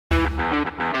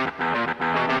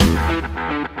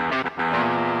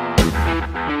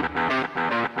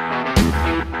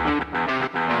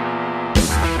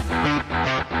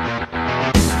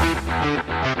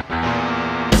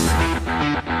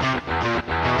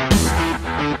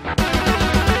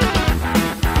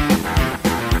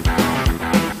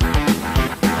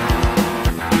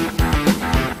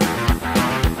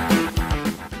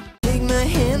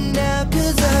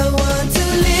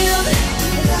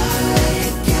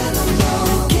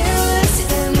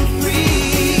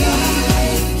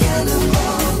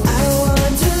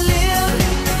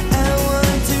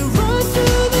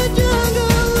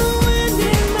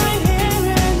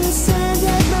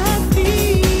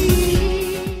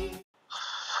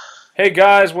Hey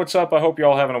guys, what's up? I hope you're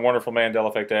all having a wonderful Mandela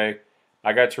Effect day.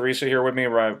 I got Teresa here with me,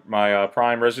 my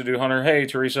prime residue hunter. Hey,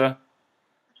 Teresa.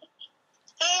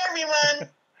 Hey everyone,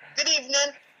 good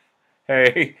evening.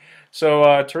 Hey.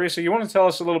 So, Teresa, you want to tell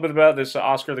us a little bit about this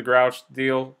Oscar the Grouch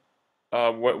deal?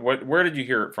 Where did you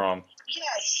hear it from?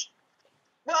 Yes.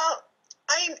 Well,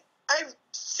 I've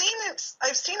seen it.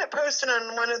 I've seen it posted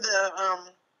on one of the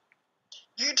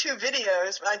YouTube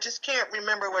videos. But I just can't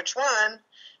remember which one.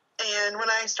 And when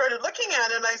I started looking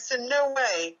at it, I said, "No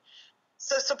way."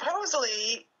 So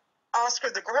supposedly,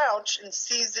 Oscar the Grouch in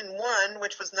season 1,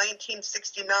 which was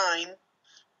 1969,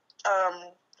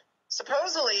 um,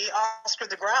 supposedly Oscar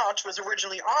the Grouch was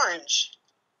originally orange,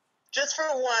 just for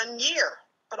 1 year.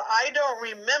 But I don't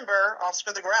remember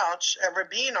Oscar the Grouch ever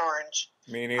being orange.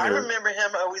 Me I neither. remember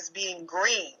him always being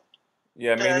green.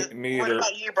 Yeah, me What either.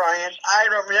 about you, Brian? I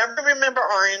don't never remember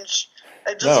orange.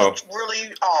 It just No, looked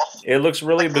really off, it looks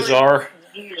really like really bizarre.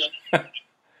 weird.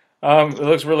 It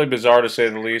looks really bizarre to say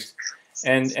the least.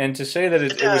 And to say that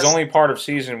It it was does. only part of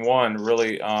season one,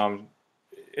 really,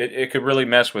 it could really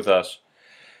mess with us.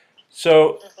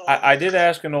 So I Mm-hmm. did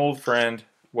ask an old friend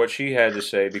what she had to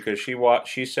say because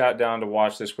she sat down to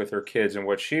watch this with her kids, and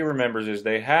what she remembers is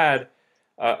they had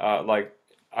like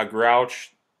a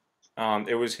Grouch.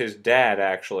 It was his dad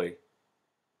actually.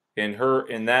 In her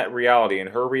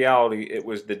reality, it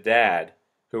was the dad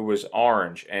who was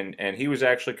orange, and he was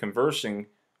actually conversing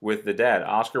with the dad.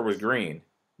 Oscar was green,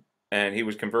 and he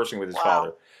was conversing with his Wow.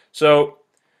 father. So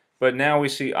but now we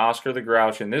see Oscar the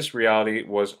Grouch in this reality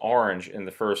was orange in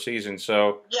the first season.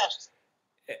 So, Yes.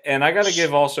 and I got to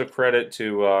give also credit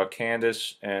to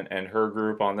Candace and her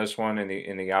group on this one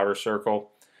in the outer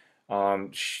circle.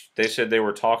 They said they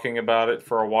were talking about it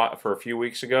for a while, for a few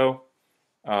weeks ago.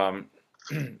 Um,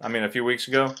 I mean, a few weeks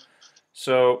ago.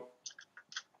 So,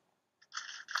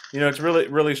 it's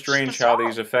really It's strange how bizarre.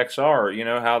 these effects are.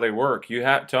 How they work. You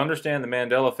have to understand the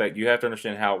Mandela effect. You have to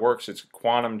understand how it works. It's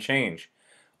quantum change,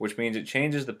 which means it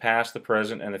changes the past, the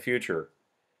present, and the future.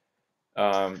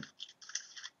 Um,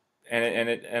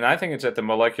 and I think it's at the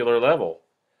molecular level.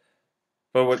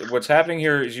 But what's happening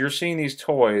here is you're seeing these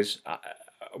toys.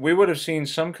 We would have seen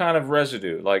some kind of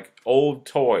residue, like old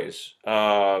toys.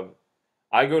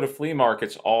 I go to flea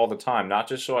markets all the time, not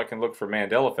just so I can look for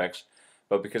Mandela effects,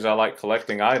 but because I like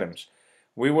collecting items.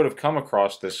 We would have come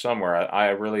across this somewhere. I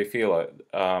really feel it.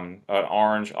 An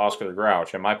orange Oscar the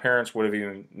Grouch, and my parents would have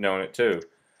even known it too,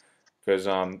 because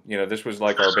this was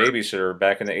like our babysitter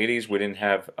back in the '80s. We didn't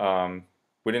have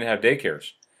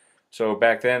daycares. So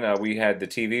back then, we had the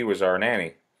TV was our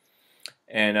nanny,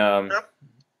 and Yep.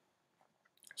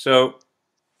 so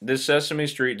this Sesame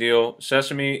Street deal,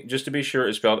 Sesame, just to be sure,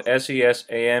 is spelled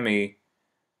Sesame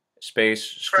space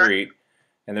Correct. Street,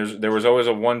 and there was always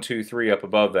a 123 up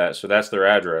above that, so that's their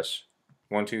address,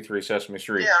 123 Sesame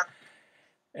Street. Yeah.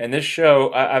 And this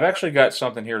show, I've Yep. actually got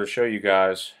something here to show you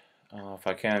guys, if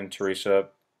I can, Teresa.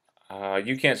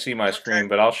 You can't see my Okay. screen,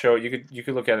 but I'll show it. You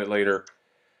could look at it later.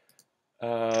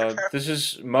 Okay. This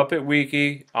is Muppet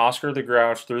Wiki, Oscar the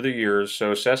Grouch through the years.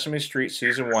 So Sesame Street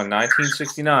Season 1,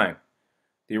 1969.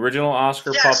 The original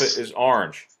Oscar puppet Yes. is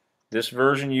orange. This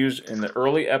version used in the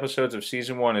early episodes of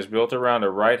Season 1 is built around a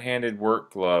right-handed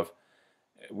work glove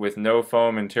with no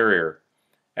foam interior.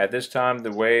 At this time,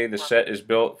 the way the set is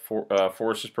built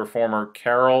forces performer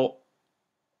Carol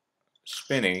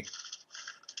Spinney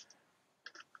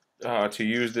to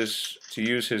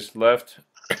use his left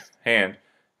hand,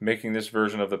 making this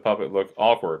version of the puppet look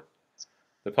awkward.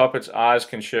 The puppet's eyes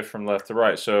can shift from left to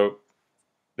right. So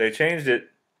they changed it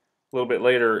a little bit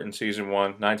later in season 1,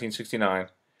 1969.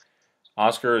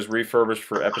 Oscar is refurbished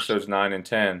for episodes 9 and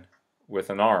 10 with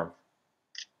an arm.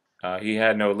 He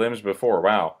had no limbs before.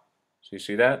 Wow. So you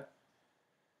see that?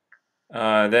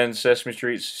 Then Sesame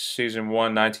Street season 1,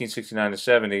 1969 to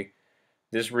 70.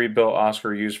 This rebuilt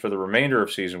Oscar used for the remainder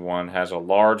of season 1 has a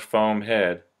large foam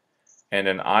head and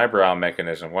an eyebrow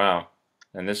mechanism. Wow.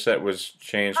 And this set was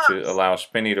changed Huh. to allow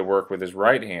Spinny to work with his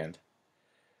right hand.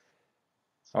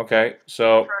 Okay,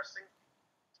 so Interesting.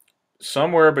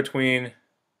 somewhere between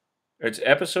it's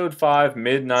episode 5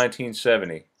 mid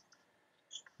 1970.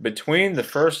 Between the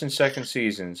first and second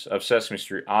seasons of Sesame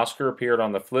Street, Oscar appeared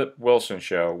on the Flip Wilson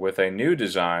show with a new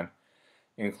design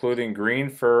including green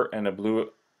fur and a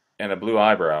blue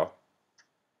eyebrow.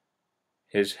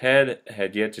 His head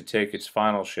had yet to take its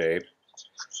final shape.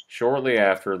 Shortly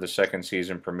after the second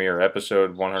season premiere,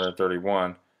 episode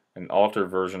 131, an altered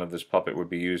version of this puppet would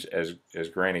be used as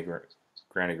Granny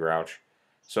Grouch.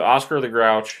 So Oscar the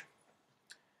Grouch,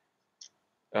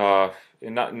 uh,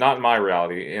 not in my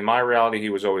reality. In my reality, he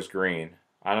was always green.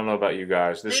 I don't know about you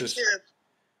guys. This Me is too.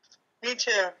 Me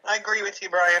too. I agree with you,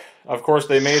 Brian. Of course,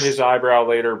 they made his eyebrow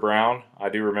later brown. I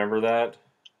do remember that.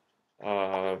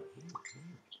 Uh,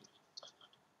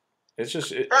 it's just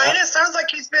Brian, it sounds like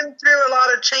he's been through a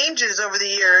lot of changes over the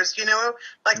years, you know,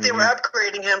 like they were mhm.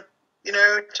 upgrading him, you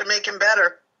know, to make him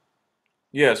better.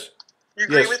 Yes, You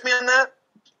agree yes, with me on that?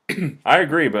 I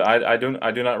agree, but I do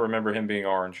not remember him being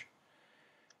orange.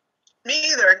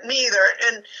 Me either, me either.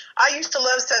 And I used to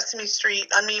love Sesame Street.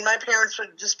 I mean, my parents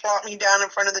would just plop me down in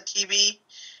front of the TV,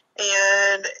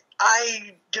 and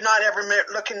I do not ever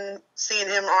look and seeing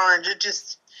him orange.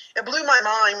 It blew my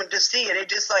mind to see it. It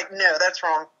just like, no, that's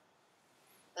wrong.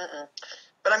 Mm-mm.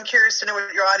 But I'm curious to know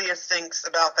what your audience thinks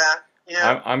about that. You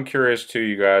know? I'm curious too,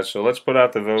 you guys. So let's put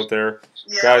out the vote there,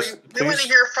 Yeah, guys. we want to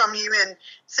Please. hear from you and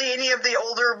see any of the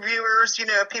older viewers, you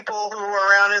know, people who were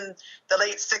around in the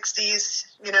late 60s,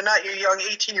 you know, not your young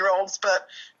 18-year-olds, but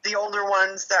the older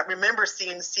ones that remember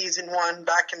seeing season 1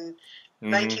 back in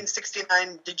Hmm.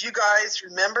 1969. Did you guys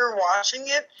remember watching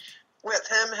it with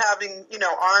him having, you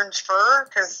know, orange fur?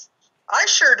 Because I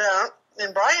sure don't,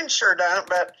 and Brian sure don't,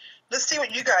 but let's see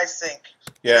what you guys think,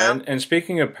 you Yeah, know? and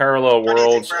speaking of parallel What do you think,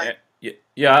 worlds, Brian?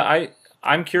 yeah,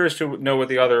 I'm curious to know what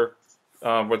the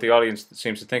audience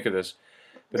seems to think of this.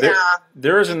 But Yeah,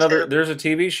 there is me another too. there's a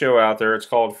TV show out there. It's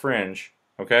called Fringe.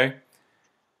 Okay,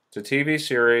 it's a TV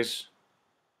series.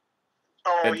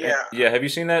 Oh, And yeah. yeah, have you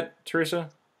seen that, Teresa?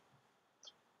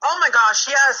 Oh my gosh,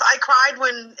 yes. I cried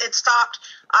when it stopped,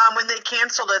 when they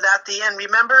canceled it at the end.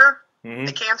 Remember? They Hmm.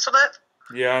 canceled it?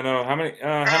 Yeah, I know. How many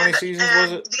seasons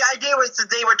was And it? the idea was that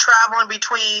they were traveling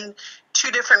between two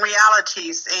different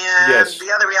realities, and Yes,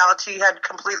 the other reality had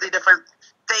completely different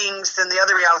things than the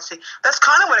other reality. That's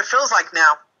kind of what it feels like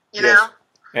now, you know? yes.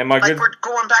 And my Like good we're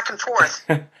going back and forth.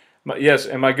 yes,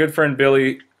 and my good friend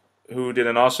Billy, who did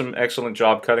an awesome, excellent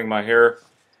job cutting my hair.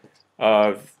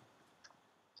 Uh,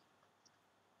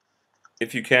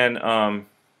 if you can,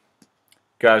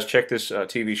 guys, check this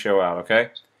TV show out. Okay.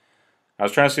 I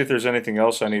was trying to see if there's anything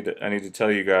else I need to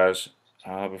tell you guys.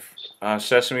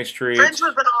 Sesame Fringe Street. was an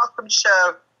awesome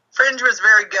show. Fringe was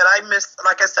very good.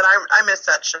 Like I said, I missed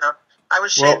that show. I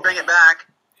wish they'd Well, bring it back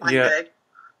one yeah. day.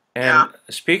 Yeah. And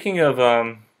speaking of,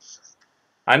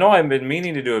 I know I've been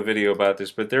meaning to do a video about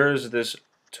this, but there is this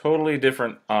totally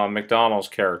different McDonald's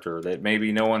character that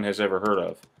maybe no one has ever heard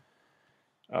of.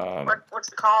 What's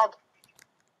it called?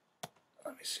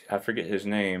 Let me see. I forget his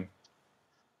name.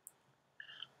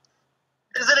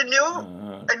 Is it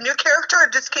Uh, a new character?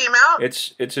 It just came out.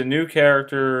 it's a new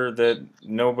character that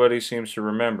nobody seems to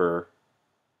remember.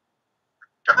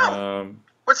 Oh, Um,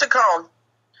 what's it called?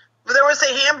 Well, there was a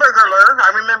Hamburglar.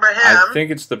 I remember I him. think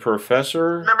it's the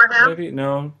professor. Remember him? Maybe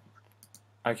no,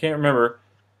 I can't remember.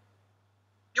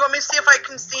 You want me to see if I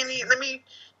can see any? Let me.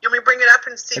 You want me to bring it up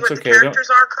and see It's what the okay. Don't. characters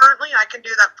are currently? I can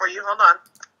do that for you. Hold on.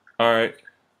 All right.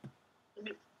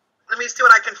 Let me see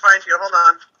what I can find here. Hold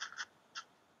on.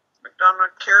 McDonald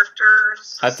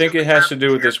characters. I Let's see think what we it has have to do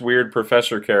with here. this weird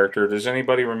professor character. Does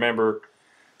anybody remember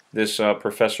this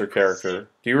professor Let's see. character?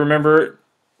 Do you remember it,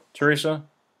 Teresa?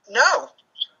 No.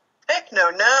 Heck no.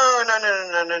 No. No. No.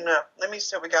 No. No. No. No. Let me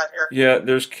see what we got here. Yeah,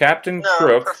 there's Captain No.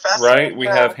 Crook, Professor. right? We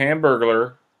have No.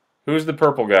 Hamburglar. Who's the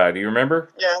purple guy? Do you remember?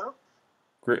 Yeah.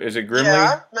 Is it Grimley?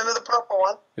 Yeah. Remember the purple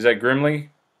one? Is that Grimley?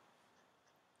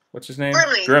 What's his name?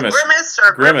 Grimly. Grimace. Grimace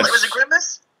or Grimly? Was it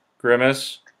Grimace.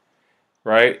 Grimace? Grimace.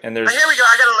 Right? And Oh, there's here we go.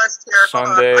 I got a list here. Hold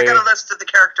on. I got Sunday. a list of the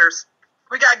characters.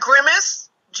 We got Grimace,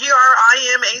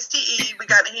 Grimace. We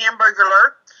got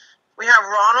Hamburglar. We have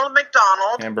Ronald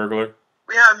McDonald. Hamburglar.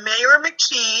 We have Mayor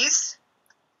McCheese.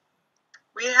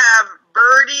 We have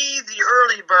Birdie the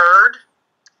Early Bird.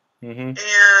 Mm-hmm.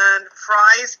 And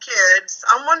Fry's Kids.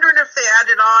 I'm wondering if they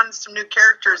added on some new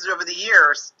characters over the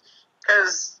years.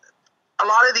 Because a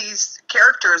lot of these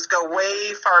characters go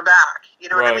way far back. You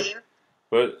know what I Right. mean?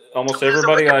 But almost There's a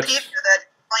everybody I. Wikipedia that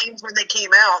explains when they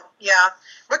came out. Yeah.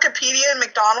 Wikipedia and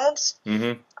McDonald's,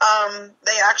 Mm-hmm.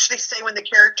 they actually say when the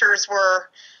characters were,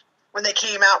 when they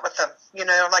came out with them. You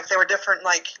know, like they were different,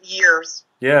 like, years.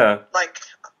 Yeah. Like,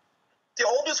 the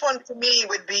oldest one for me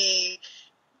would be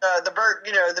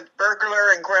the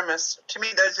burglar and Grimace. To me,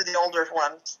 those are the older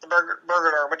ones. The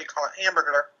burglar, what do you call it?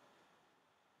 Hamburglar.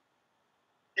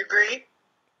 You agree?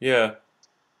 Yeah.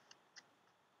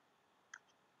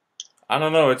 I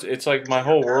don't know. It's like my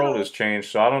whole world has changed,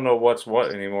 so I don't know what's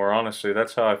what anymore. Honestly,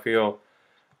 that's how I feel.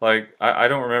 Like I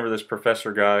don't remember this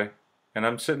professor guy, and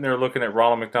I'm sitting there looking at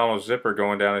Ronald McDonald's zipper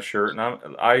going down his shirt, and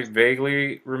I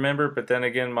vaguely remember, but then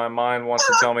again, my mind wants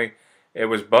to tell me it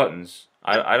was buttons.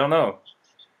 I don't know.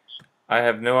 I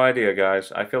have no idea,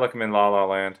 guys. I feel like I'm in La La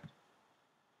Land.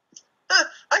 I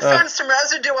Uh, found some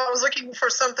residue. I was looking for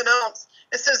something else.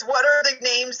 It says, what are the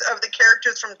names of the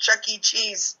characters from Chuck E.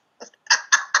 Cheese?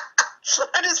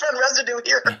 I just found residue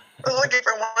here. I was looking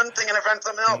for one thing and I found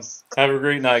something else. Have a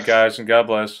great night, guys, and God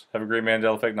bless. Have a great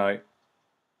Mandela Effect night.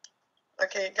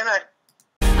 Okay, good night.